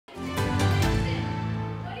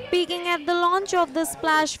Speaking at the launch of the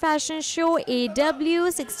Splash fashion show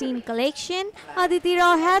AW16 collection, Aditi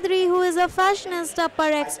Hydari, who is a fashionista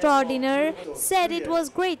per extraordinaire, said it was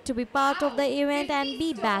great to be part of the event and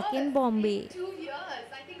be back in Bombay.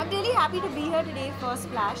 I'm really happy to be here today for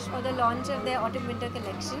Splash for the launch of their autumn-winter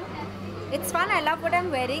collection. It's fun. I love what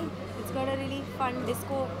I'm wearing. It's got a really fun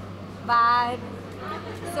disco vibe.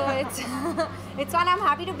 So it's it's fun. I'm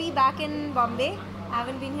happy to be back in Bombay. I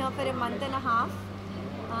haven't been here for a month and a half.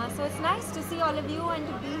 So it's nice to see all of you and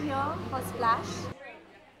to be here for Splash.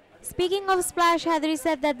 Speaking of Splash, Hydari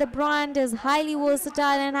said that the brand is highly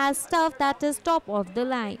versatile and has stuff that is top of the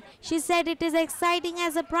line. She said it is exciting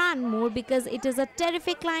as a brand more because it is a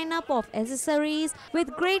terrific lineup of accessories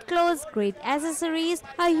with great clothes, great accessories,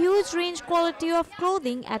 a huge range quality of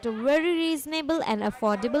clothing at a very reasonable and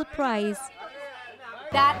affordable price.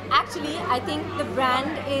 That actually, I think the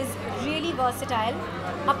brand is really versatile.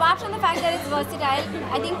 Apart from the fact that it's versatile,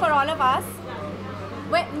 I think for all of us,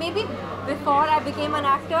 maybe before I became an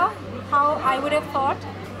actor, how I would have thought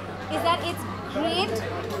is that it's great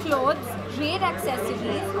clothes, great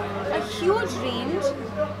accessories, a huge range,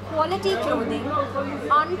 quality clothing,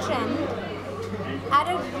 on trend,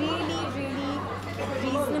 at a really, really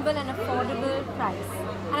reasonable and affordable price.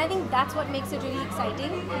 And I think that's what makes it really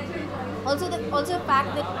exciting. Also the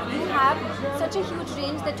fact that you have such a huge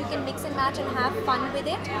range that you can mix and match and have fun with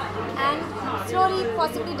it and slowly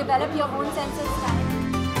possibly develop your own sense of style.